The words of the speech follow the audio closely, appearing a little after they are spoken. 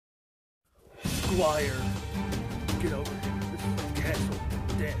Squire, get over here. This is the castle of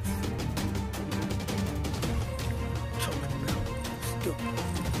death. Talking about stupid.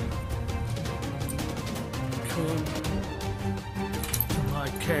 Come to my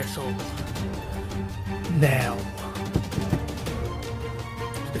castle now.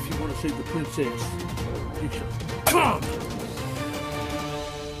 If you want to save the princess, you shall come.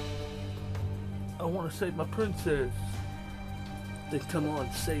 I want to save my princess. Then come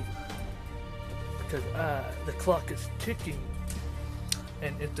on, save her. Because the clock is ticking,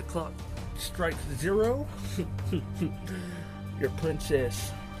 and if the clock strikes 0, your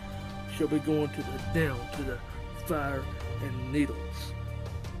princess, she'll be going down to the fire and needles,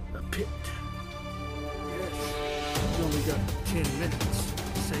 a pit. Yes, you only got 10 minutes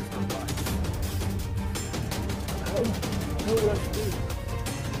to save her life. How would I do?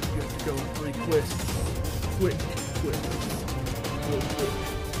 You have to go 3 quests, quick.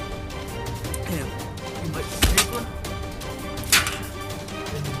 And you might save her,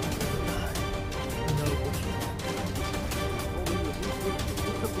 and you might die. No,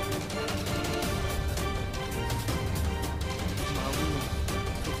 my room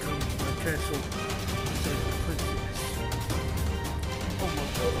will come to my castle to save the princess. Oh my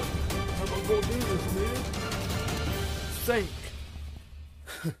god, how am I gonna do this, man?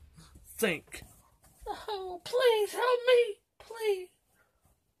 Think. Oh, please help me, please.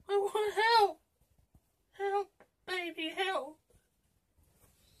 I want help. Help, baby, help.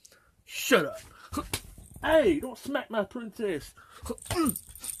 Shut up. Hey, don't smack my princess.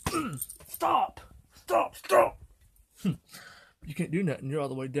 Stop. You can't do nothing. You're all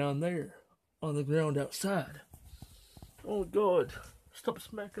the way down there on the ground outside. Oh, God. Stop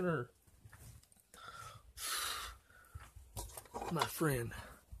smacking her. My friend.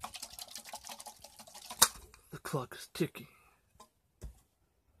 The clock is ticking.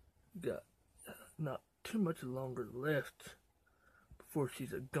 You got not too much longer left before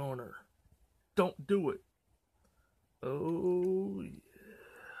she's a goner. Don't do it. Oh, yeah.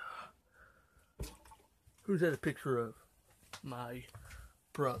 Who's that a picture of? My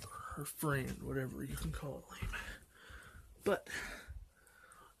brother, or friend, whatever you can call him. But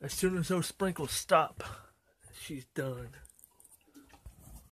as soon as those sprinkles stop, she's done.